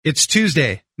It's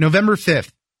Tuesday, November 5th.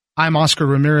 I'm Oscar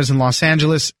Ramirez in Los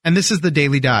Angeles, and this is the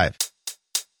Daily Dive.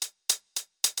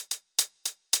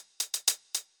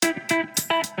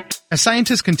 As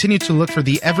scientists continue to look for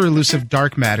the ever-elusive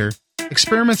dark matter,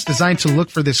 experiments designed to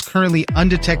look for this currently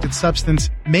undetected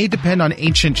substance may depend on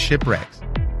ancient shipwrecks.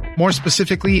 More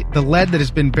specifically, the lead that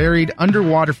has been buried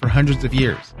underwater for hundreds of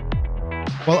years.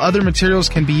 While other materials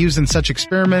can be used in such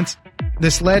experiments,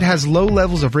 this lead has low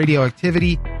levels of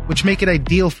radioactivity, which make it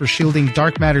ideal for shielding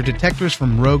dark matter detectors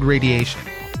from rogue radiation.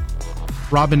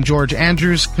 Robin George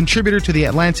Andrews, contributor to The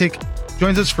Atlantic,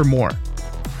 joins us for more.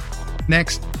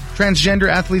 Next, transgender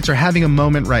athletes are having a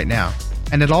moment right now,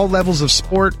 and at all levels of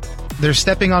sport, they're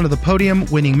stepping onto the podium,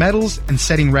 winning medals, and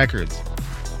setting records.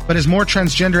 But as more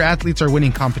transgender athletes are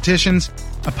winning competitions,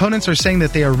 opponents are saying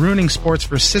that they are ruining sports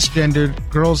for cisgendered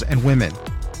girls and women.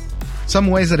 Some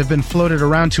ways that have been floated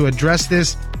around to address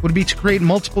this would be to create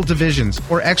multiple divisions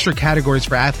or extra categories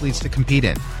for athletes to compete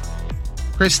in.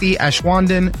 Christy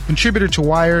Ashwandon, contributor to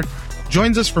Wired,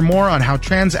 joins us for more on how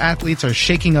trans athletes are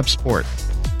shaking up sport.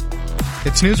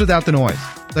 It's news without the noise.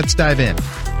 Let's dive in.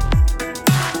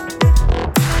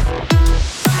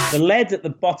 The lead at the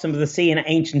bottom of the sea in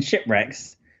ancient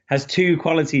shipwrecks has two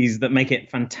qualities that make it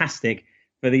fantastic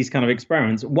for these kind of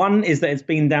experiments. One is that it's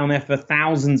been down there for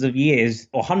thousands of years,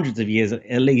 or hundreds of years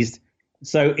at least.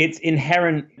 So its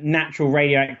inherent natural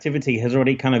radioactivity has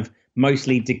already kind of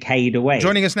mostly decayed away.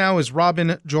 Joining us now is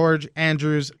Robin George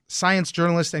Andrews, science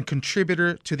journalist and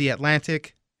contributor to The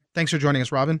Atlantic. Thanks for joining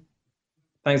us, Robin.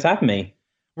 Thanks for having me.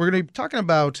 We're going to be talking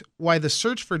about why the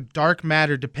search for dark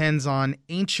matter depends on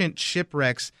ancient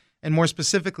shipwrecks, and more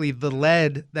specifically, the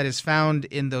lead that is found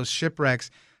in those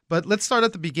shipwrecks. But let's start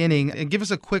at the beginning and give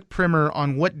us a quick primer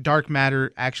on what dark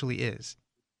matter actually is.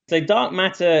 So dark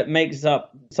matter makes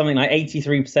up something like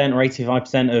 83% or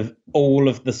 85% of all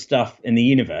of the stuff in the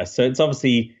universe. So it's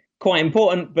obviously quite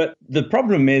important, but the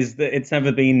problem is that it's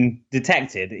never been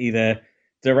detected, either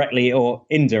directly or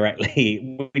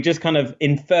indirectly. We just kind of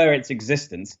infer its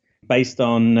existence based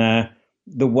on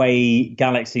the way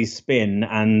galaxies spin.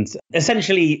 And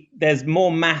essentially, there's more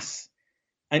mass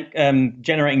and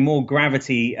generating more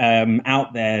gravity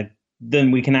out there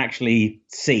than we can actually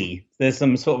see. There's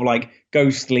some sort of like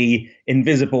ghostly,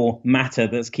 invisible matter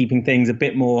that's keeping things a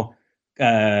bit more,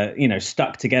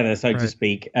 stuck together, so to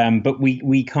speak. But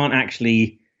we can't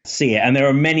actually see it. And there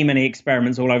are many, many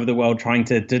experiments all over the world trying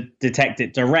to detect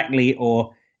it directly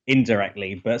or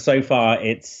indirectly. But so far,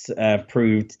 it's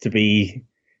proved to be,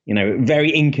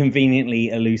 very inconveniently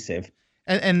elusive.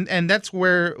 And that's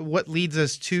where what leads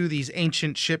us to these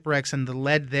ancient shipwrecks and the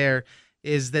lead there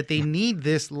is that they need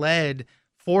this lead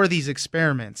for these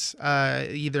experiments,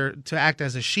 either to act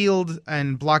as a shield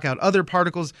and block out other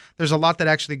particles. There's a lot that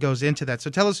actually goes into that. So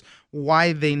tell us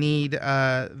why they need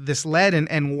this lead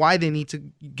and why they need to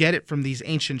get it from these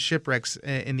ancient shipwrecks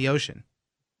in the ocean.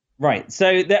 Right.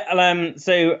 So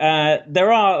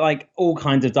there are like all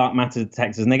kinds of dark matter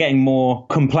detectors, and they're getting more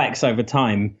complex over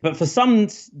time. But for some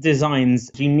designs,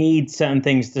 you need certain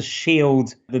things to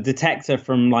shield the detector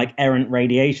from like errant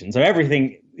radiation. So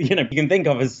everything, you can think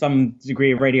of as some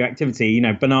degree of radioactivity,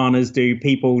 bananas do,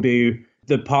 people do.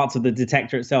 The parts of the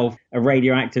detector itself are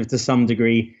radioactive to some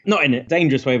degree, not in a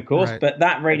dangerous way, of course, but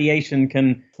that radiation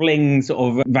can fling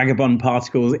sort of vagabond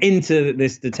particles into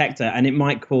this detector, and it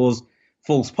might cause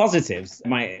false positives. It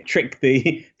might trick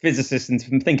the physicists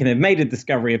into thinking they've made a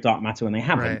discovery of dark matter when they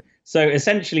haven't. Right. So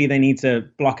essentially, they need to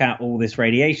block out all this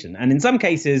radiation. And in some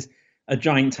cases, a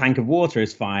giant tank of water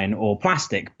is fine, or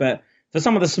plastic. But for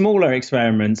some of the smaller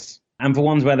experiments, and for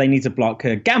ones where they need to block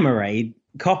a gamma ray,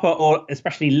 copper or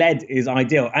especially lead is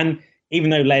ideal. And even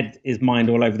though lead is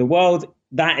mined all over the world,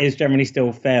 that is generally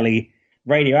still fairly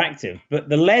radioactive. But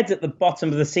the lead at the bottom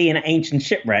of the sea in ancient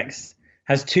shipwrecks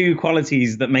has two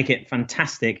qualities that make it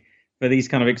fantastic for these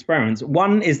kind of experiments.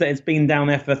 One is that it's been down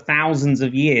there for thousands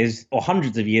of years, or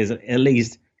hundreds of years at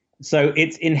least. So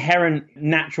its inherent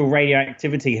natural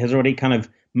radioactivity has already kind of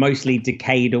mostly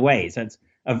decayed away. So it's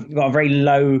got a very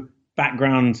low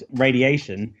background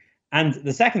radiation. And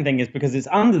the second thing is because it's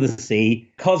under the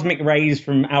sea, cosmic rays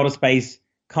from outer space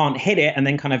can't hit it and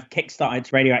then kind of kickstart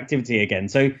its radioactivity again.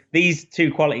 So these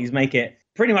two qualities make it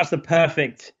pretty much the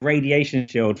perfect radiation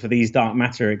shield for these dark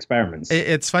matter experiments.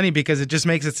 It's funny because it just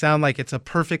makes it sound like it's a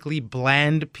perfectly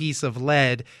bland piece of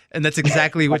lead, and that's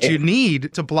exactly what you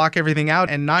need to block everything out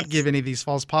and not give any of these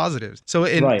false positives. So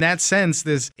in that sense,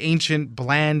 this ancient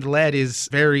bland lead is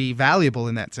very valuable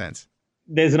in that sense.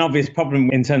 There's an obvious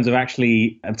problem in terms of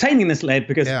actually obtaining this lead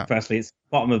because firstly, it's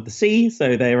bottom of the sea,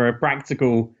 so there are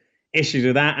practical issues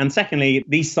with that. And secondly,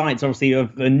 these sites obviously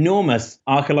of enormous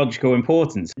archaeological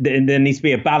importance. There needs to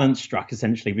be a balance struck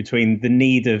essentially between the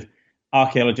need of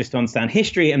archaeologists to understand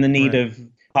history and the need of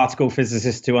particle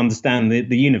physicists to understand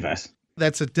the universe.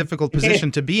 That's a difficult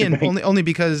position to be in, only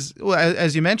because, well,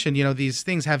 as you mentioned, these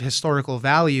things have historical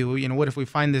value. What if we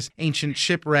find this ancient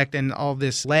shipwreck and all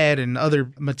this lead and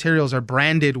other materials are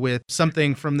branded with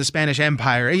something from the Spanish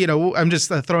Empire? I'm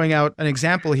just throwing out an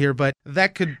example here, but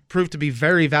that could prove to be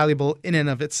very valuable in and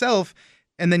of itself.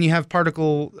 And then you have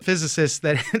particle physicists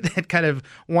that kind of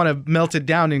want to melt it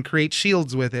down and create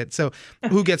shields with it. So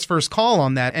who gets first call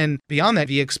on that? And beyond that,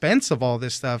 the expense of all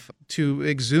this stuff, to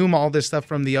exhume all this stuff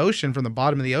from the ocean, from the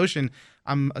bottom of the ocean,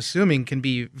 I'm assuming can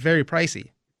be very pricey.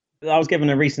 I was given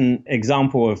a recent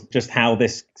example of just how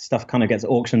this stuff kind of gets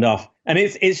auctioned off. And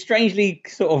it's strangely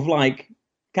sort of like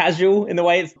casual in the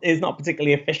way it's not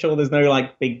particularly official. There's no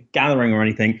like big gathering or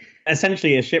anything.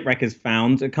 Essentially, a shipwreck is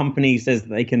found. A company says that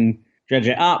they can dredge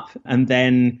it up, and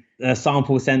then a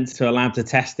sample sent to a lab to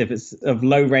test if it's of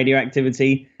low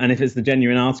radioactivity and if it's the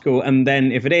genuine article. And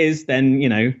then if it is, then,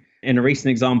 in a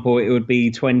recent example, it would be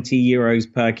 20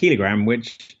 euros per kilogram,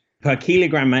 which per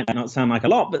kilogram might not sound like a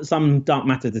lot, but some dark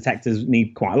matter detectors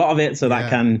need quite a lot of it. So that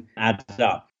can add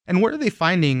up. And where are they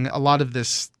finding a lot of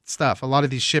this stuff, a lot of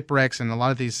these shipwrecks and a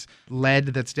lot of these lead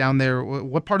that's down there?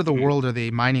 What part of the world are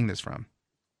they mining this from?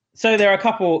 So there are a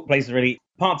couple places, really.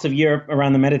 Parts of Europe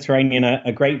around the Mediterranean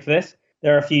are great for this.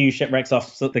 There are a few shipwrecks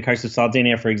off the coast of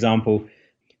Sardinia, for example.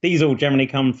 These all generally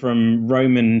come from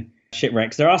Roman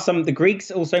shipwrecks. There are some, the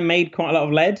Greeks also made quite a lot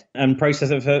of lead and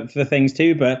processed it for things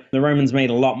too, but the Romans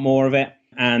made a lot more of it.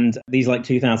 And these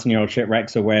 2,000-year-old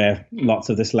shipwrecks are where lots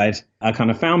of this lead are kind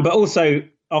of found. But also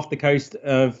off the coast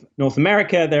of North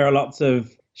America, there are lots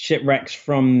of shipwrecks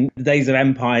from the days of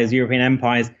empires, European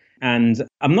empires. And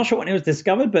I'm not sure when it was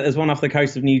discovered, but there's one off the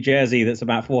coast of New Jersey that's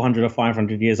about 400 or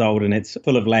 500 years old, and it's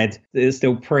full of lead. It's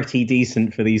still pretty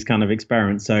decent for these kind of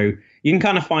experiments. So you can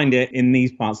kind of find it in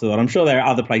these parts of the world. I'm sure there are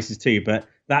other places too, but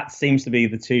that seems to be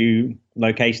the two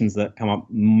locations that come up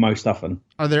most often.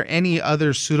 Are there any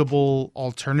other suitable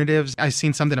alternatives? I've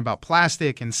seen something about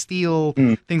plastic and steel,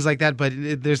 things like that, but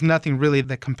there's nothing really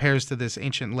that compares to this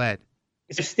ancient lead.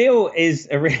 So steel is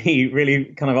a really, really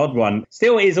kind of odd one.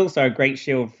 Steel is also a great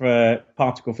shield for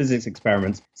particle physics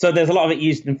experiments. So there's a lot of it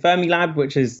used in Fermilab,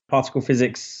 which is particle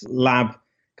physics lab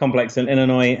complex in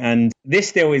Illinois. And this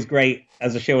steel is great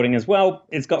as a shielding as well.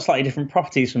 It's got slightly different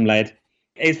properties from lead.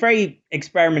 It's very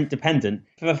experiment dependent.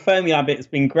 For Fermilab, it's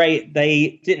been great.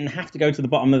 They didn't have to go to the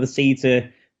bottom of the sea to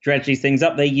dredge these things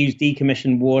up. They used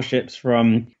decommissioned warships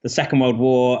from the Second World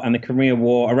War and the Korean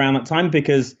War around that time,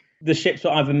 because the ships were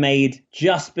either made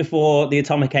just before the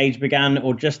atomic age began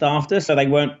or just after, so they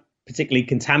weren't particularly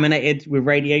contaminated with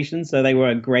radiation, so they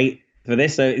were great for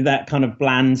this. So that kind of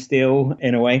bland steel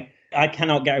in a way. I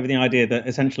cannot get over the idea that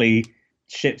essentially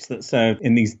ships that served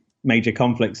in these major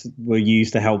conflicts were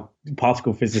used to help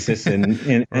particle physicists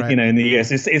in right. In the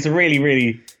US. It's a really,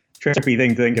 really trippy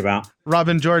thing to think about.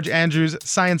 Robin George Andrews,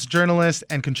 science journalist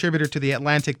and contributor to The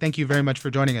Atlantic, thank you very much for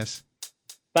joining us.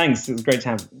 Thanks. It was great to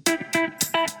have you.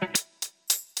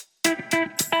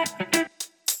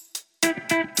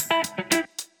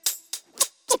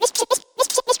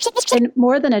 In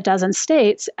more than a dozen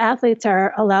states, athletes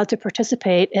are allowed to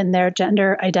participate in their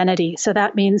gender identity. So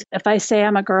that means if I say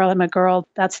I'm a girl,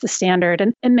 that's the standard.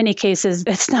 And in many cases,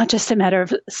 it's not just a matter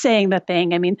of saying the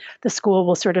thing. I mean, the school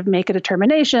will sort of make a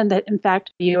determination that, in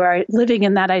fact, you are living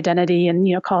in that identity and,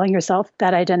 calling yourself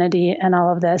that identity and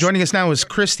all of this. Joining us now is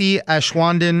Christy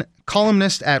Ashwandon,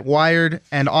 columnist at Wired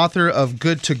and author of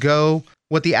Good to Go,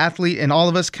 What the Athlete and All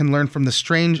of Us Can Learn from the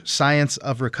Strange Science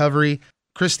of Recovery.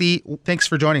 Christy, thanks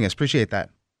for joining us. Appreciate that.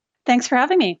 Thanks for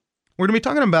having me. We're going to be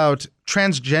talking about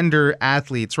transgender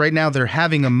athletes. Right now, they're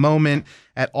having a moment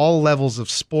at all levels of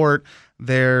sport.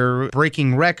 They're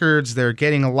breaking records. They're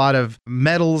getting a lot of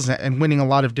medals and winning a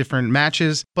lot of different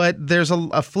matches. But there's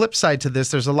a flip side to this.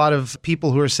 There's a lot of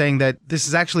people who are saying that this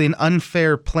is actually an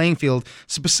unfair playing field,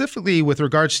 specifically with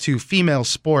regards to female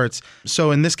sports.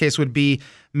 So in this case would be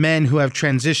men who have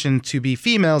transitioned to be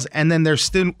females, and then they're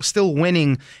still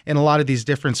winning in a lot of these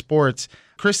different sports.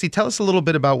 Christy, tell us a little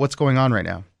bit about what's going on right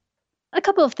now. A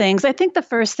couple of things. I think the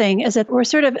first thing is that we're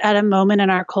sort of at a moment in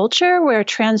our culture where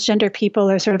transgender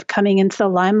people are sort of coming into the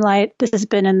limelight. This has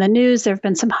been in the news. There have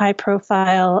been some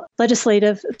high-profile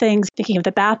legislative things, thinking of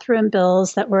the bathroom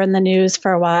bills that were in the news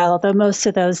for a while, although most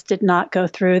of those did not go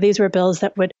through. These were bills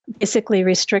that would basically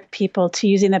restrict people to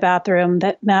using the bathroom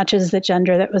that matches the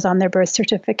gender that was on their birth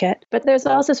certificate. But there's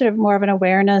also sort of more of an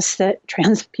awareness that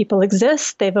trans people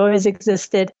exist. They've always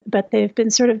existed, but they've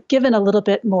been sort of given a little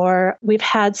bit more. We've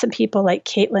had some people people like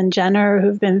Caitlyn Jenner,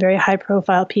 who've been very high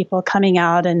profile people coming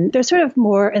out, and they're sort of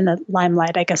more in the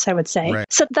limelight, I guess I would say. Right.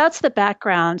 So that's the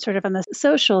background sort of on the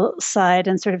social side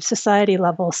and sort of society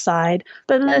level side.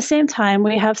 But at the same time,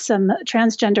 we have some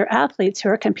transgender athletes who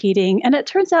are competing. And it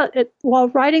turns out while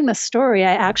writing the story,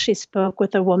 I actually spoke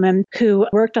with a woman who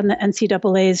worked on the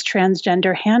NCAA's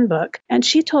transgender handbook. And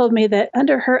she told me that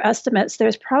under her estimates,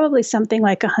 there's probably something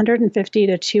like 150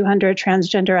 to 200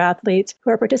 transgender athletes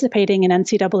who are participating in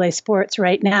NCAA sports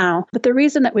right now. But the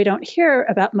reason that we don't hear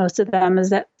about most of them is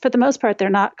that for the most part, they're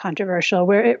not controversial.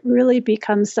 Where it really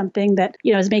becomes something that,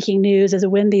 is making news is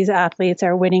when these athletes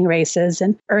are winning races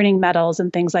and earning medals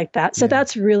and things like that. So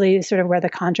that's really sort of where the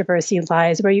controversy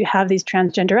lies, where you have these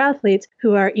transgender athletes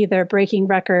who are either breaking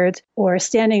records or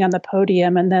standing on the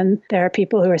podium. And then there are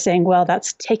people who are saying, well,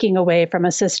 that's taking away from a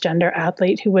cisgender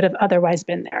athlete who would have otherwise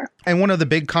been there. And one of the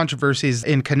big controversies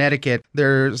in Connecticut,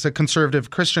 there's a conservative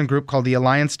Christian group called the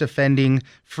Alliance Defending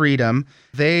Freedom.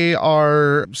 They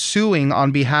are suing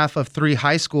on behalf of 3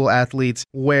 high school athletes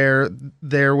where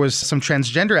there was some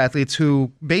transgender athletes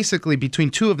who basically between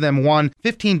 2 of them won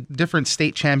 15 different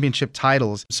state championship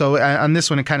titles. So on this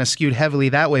one, it kind of skewed heavily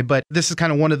that way. But this is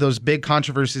kind of one of those big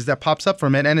controversies that pops up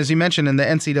from it. And as you mentioned in the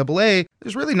NCAA,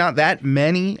 there's really not that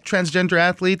many transgender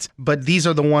athletes, but these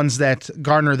are the ones that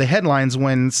garner the headlines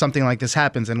when something like this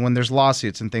happens and when there's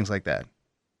lawsuits and things like that.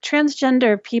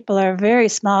 Transgender people are a very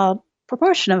small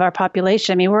proportion of our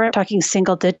population. I mean, we're talking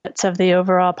single digits of the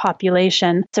overall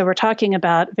population. So we're talking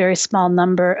about a very small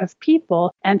number of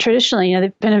people. And traditionally,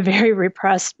 they've been a very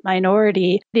repressed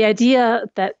minority. The idea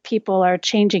that people are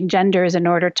changing genders in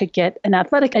order to get an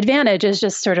athletic advantage is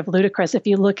just sort of ludicrous if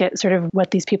you look at sort of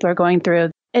what these people are going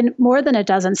through. In more than a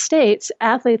dozen states,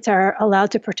 athletes are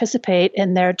allowed to participate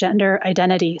in their gender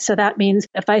identity. So that means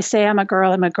if I say I'm a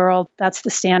girl, that's the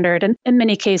standard. And in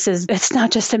many cases, it's not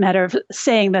just a matter of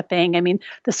saying the thing. I mean,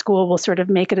 the school will sort of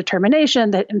make a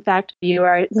determination that, in fact, you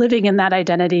are living in that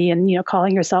identity and,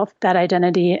 calling yourself that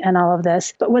identity and all of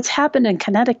this. But what's happened in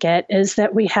Connecticut is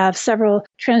that we have several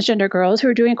transgender girls who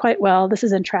are doing quite well. This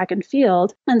is in track and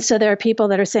field. And so there are people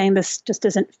that are saying this just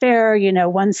isn't fair.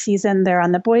 One season they're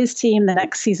on the boys' team, the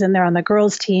next season they're on the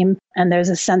girls' team. And there's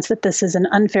a sense that this is an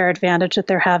unfair advantage that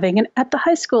they're having. And at the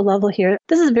high school level here,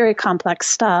 this is very complex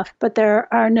stuff, but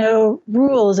there are no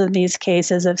rules in these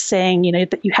cases of saying,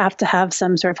 that you have to have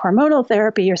some sort of hormonal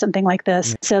therapy or something like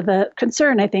this. So the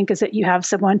concern, I think, is that you have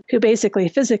someone who basically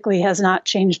physically has not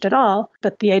changed at all,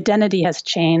 but the identity has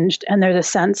changed. And there's a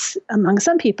sense among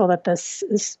some people that this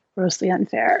is grossly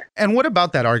unfair. And what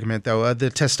about that argument, though, the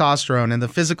testosterone and the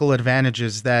physical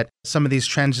advantages that some of these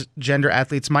transgender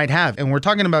athletes might have? And we're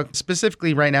talking about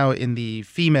specifically right now in the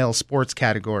female sports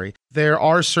category. There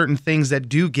are certain things that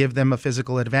do give them a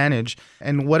physical advantage.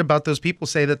 And what about those people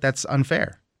say that that's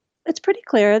unfair? It's pretty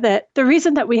clear that the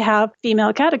reason that we have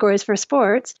female categories for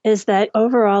sports is that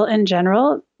overall, in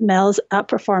general, males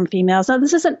outperform females. Now,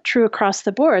 this isn't true across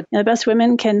the board. The best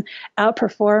women can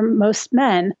outperform most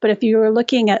men. But if you were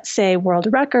looking at, say, world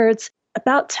records,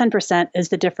 about 10% is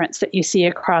the difference that you see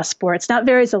across sports. Now, it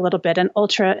varies a little bit. In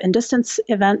ultra and distance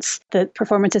events, the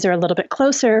performances are a little bit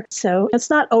closer. So it's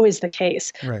not always the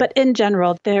case. Right. But in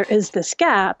general, there is this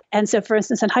gap. And so, for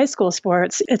instance, in high school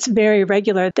sports, it's very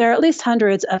regular. There are at least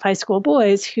hundreds of high school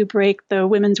boys who break the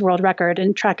women's world record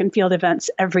in track and field events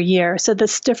every year. So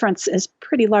this difference is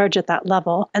pretty large at that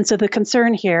level. And so the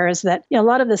concern here is that a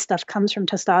lot of this stuff comes from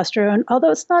testosterone,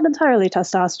 although it's not entirely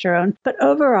testosterone. But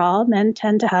overall, men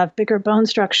tend to have bigger bone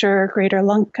structure, greater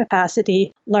lung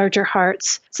capacity, larger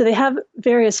hearts. So they have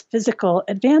various physical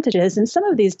advantages, and some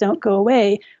of these don't go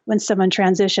away when someone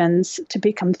transitions to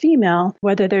become female,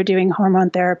 whether they're doing hormone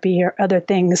therapy or other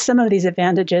things. Some of these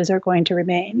advantages are going to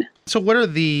remain. So what are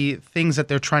the things that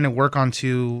they're trying to work on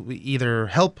to either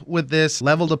help with this,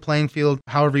 level the playing field,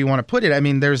 however you want to put it? I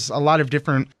mean, there's a lot of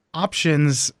different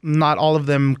options. Not all of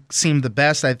them seem the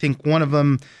best. I think one of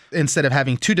them, instead of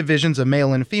having 2 divisions, a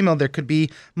male and a female, there could be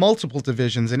multiple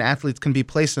divisions and athletes can be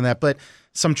placed in that. But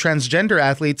some transgender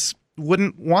athletes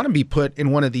wouldn't want to be put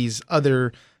in one of these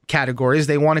other categories.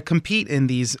 They want to compete in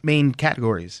these main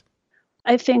categories.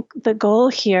 I think the goal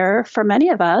here for many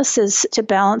of us is to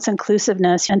balance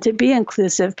inclusiveness and to be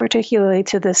inclusive, particularly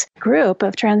to this group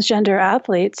of transgender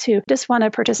athletes who just want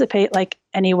to participate like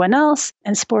anyone else.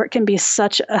 And sport can be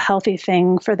such a healthy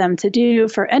thing for them to do,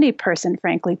 for any person,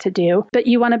 frankly, to do. But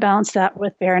you want to balance that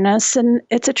with fairness. And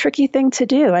it's a tricky thing to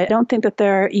do. I don't think that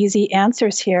there are easy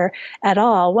answers here at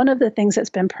all. One of the things that's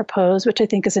been proposed, which I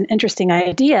think is an interesting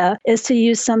idea, is to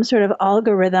use some sort of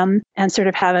algorithm and sort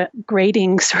of have a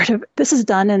grading sort of, this is is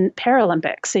done in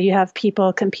Paralympics. So you have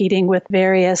people competing with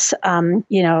various,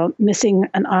 missing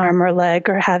an arm or leg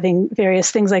or having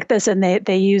various things like this. And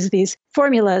they use these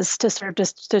formulas to sort of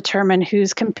just determine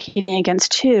who's competing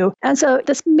against who. And so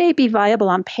this may be viable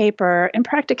on paper. In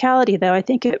practicality, though, I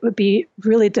think it would be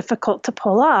really difficult to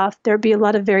pull off. There'd be a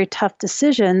lot of very tough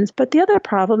decisions. But the other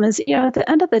problem is, at the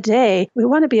end of the day, we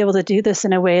want to be able to do this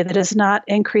in a way that is not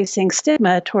increasing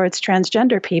stigma towards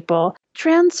transgender people.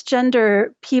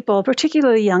 Transgender people,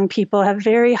 particularly young people, have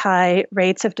very high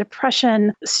rates of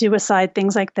depression, suicide,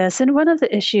 things like this. And one of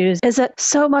the issues is that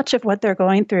so much of what they're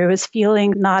going through is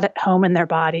feeling not at home in their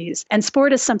bodies. And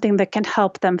sport is something that can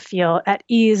help them feel at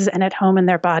ease and at home in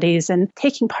their bodies. And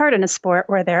taking part in a sport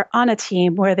where they're on a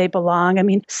team where they belong. I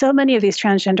mean, so many of these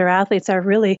transgender athletes are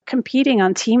really competing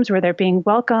on teams where they're being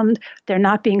welcomed, they're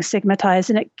not being stigmatized,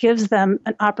 and it gives them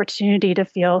an opportunity to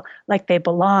feel like they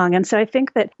belong. And so I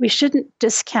think that we shouldn't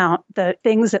discount the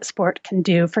things that sport can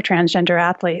do for transgender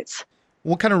athletes.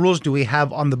 What kind of rules do we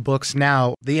have on the books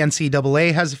now? The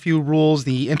NCAA has a few rules.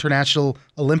 The International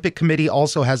Olympic Committee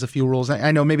also has a few rules.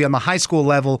 I know maybe on the high school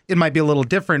level, it might be a little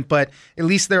different, but at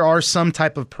least there are some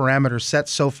type of parameters set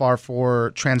so far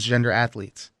for transgender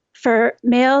athletes. For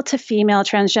male to female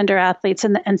transgender athletes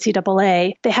in the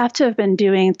NCAA, they have to have been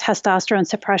doing testosterone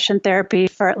suppression therapy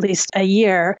for at least a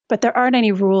year, but there aren't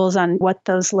any rules on what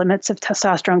those limits of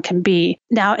testosterone can be.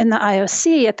 Now, in the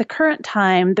IOC, at the current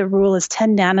time, the rule is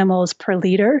 10 nanomoles per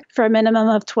liter for a minimum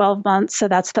of 12 months. So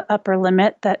that's the upper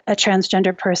limit that a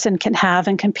transgender person can have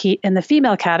and compete in the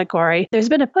female category. There's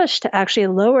been a push to actually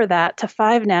lower that to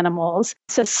 5 nanomoles.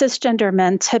 So cisgender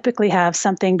men typically have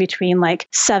something between like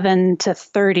 7 to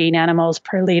 30 nanomoles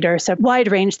per liter. So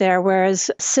wide range there, whereas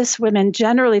cis women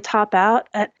generally top out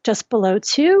at just below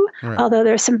 2, right, although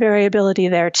there's some variability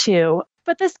there too.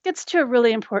 But this gets to a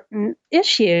really important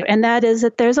issue, and that is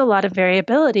that there's a lot of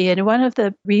variability. And one of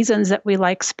the reasons that we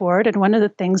like sport, and one of the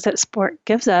things that sport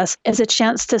gives us, is a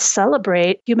chance to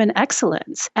celebrate human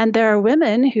excellence. And there are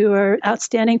women who are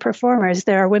outstanding performers.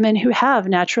 There are women who have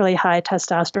naturally high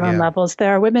testosterone levels.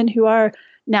 There are women who are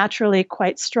naturally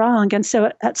quite strong. And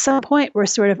so at some point, we're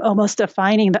sort of almost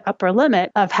defining the upper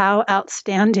limit of how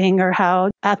outstanding or how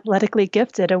athletically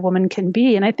gifted a woman can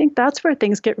be. And I think that's where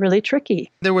things get really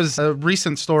tricky. There was a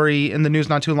recent story in the news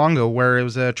not too long ago where it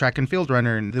was a track and field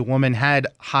runner, and the woman had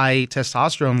high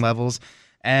testosterone levels,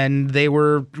 and they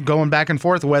were going back and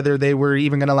forth whether they were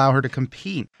even going to allow her to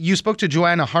compete. You spoke to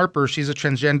Joanna Harper. She's a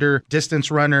transgender distance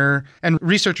runner and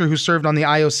researcher who served on the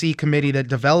IOC committee that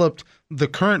developed the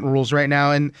current rules right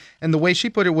now. And the way she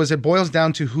put it was it boils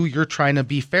down to who you're trying to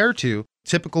be fair to.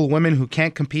 Typical women who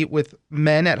can't compete with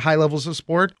men at high levels of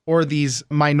sport, or these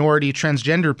minority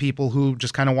transgender people who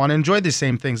just kind of want to enjoy the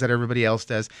same things that everybody else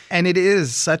does. And it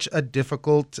is such a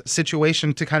difficult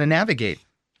situation to kind of navigate.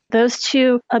 Those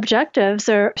two objectives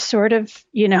are sort of,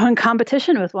 in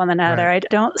competition with one another. Right. I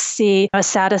don't see a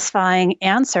satisfying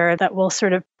answer that will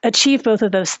sort of achieve both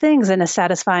of those things in a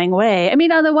satisfying way. I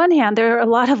mean, on the one hand, there are a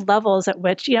lot of levels at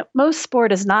which, most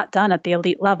sport is not done at the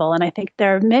elite level. And I think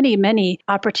there are many, many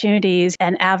opportunities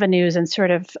and avenues and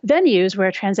sort of venues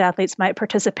where trans athletes might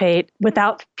participate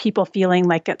without people feeling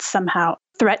like it's somehow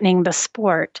threatening the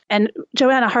sport. And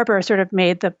Joanna Harper sort of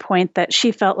made the point that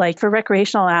she felt like for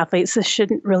recreational athletes, this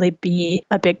shouldn't really be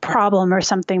a big problem or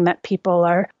something that people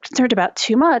are concerned about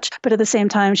too much. But at the same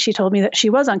time, she told me that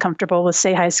she was uncomfortable with,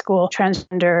 say, high school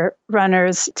transgender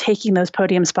runners taking those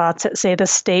podium spots at, say, the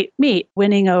state meet,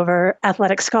 winning over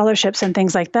athletic scholarships and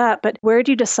things like that. But where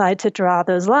do you decide to draw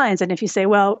those lines? And if you say,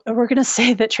 well, we're going to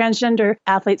say that transgender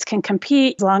athletes can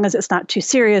compete as long as it's not too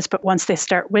serious, but once they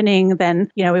start winning, then,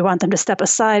 we want them to step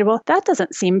aside. Well, that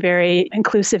doesn't seem very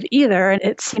inclusive either. And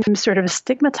it seems sort of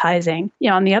stigmatizing.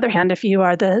 On the other hand, if you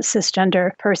are the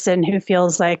cisgender person who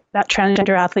feels like that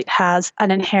transgender athlete has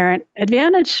an inherent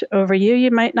advantage over you,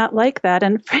 you might not like that.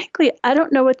 And frankly, I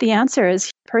don't know what the answer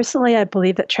is. Personally, I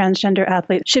believe that transgender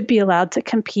athletes should be allowed to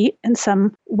compete in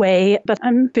some way, but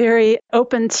I'm very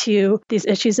open to these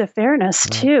issues of fairness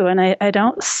too. And I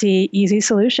don't see easy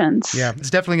solutions. Yeah, it's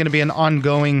definitely going to be an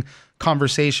ongoing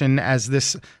conversation as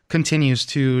this continues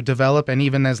to develop and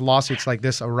even as lawsuits like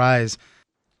this arise.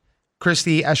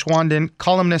 Christy Ashwandon,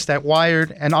 columnist at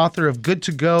Wired and author of Good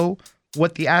to Go,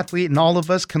 What the Athlete and All of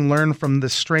Us Can Learn from the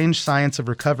Strange Science of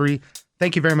Recovery.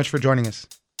 Thank you very much for joining us.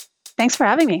 Thanks for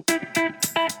having me.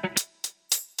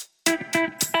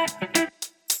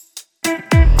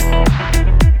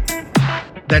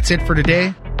 That's it for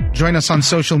today. Join us on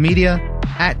social media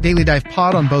at Daily Dive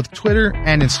Pod on both Twitter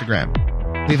and Instagram.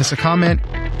 Leave us a comment,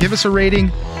 give us a rating,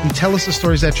 and tell us the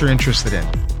stories that you're interested in.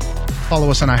 Follow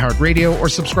us on iHeartRadio or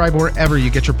subscribe wherever you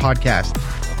get your podcast.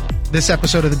 This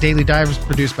episode of The Daily Dive was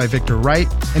produced by Victor Wright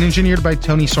and engineered by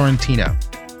Tony Sorrentino.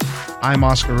 I'm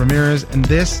Oscar Ramirez, and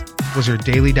this was your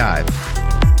Daily Dive.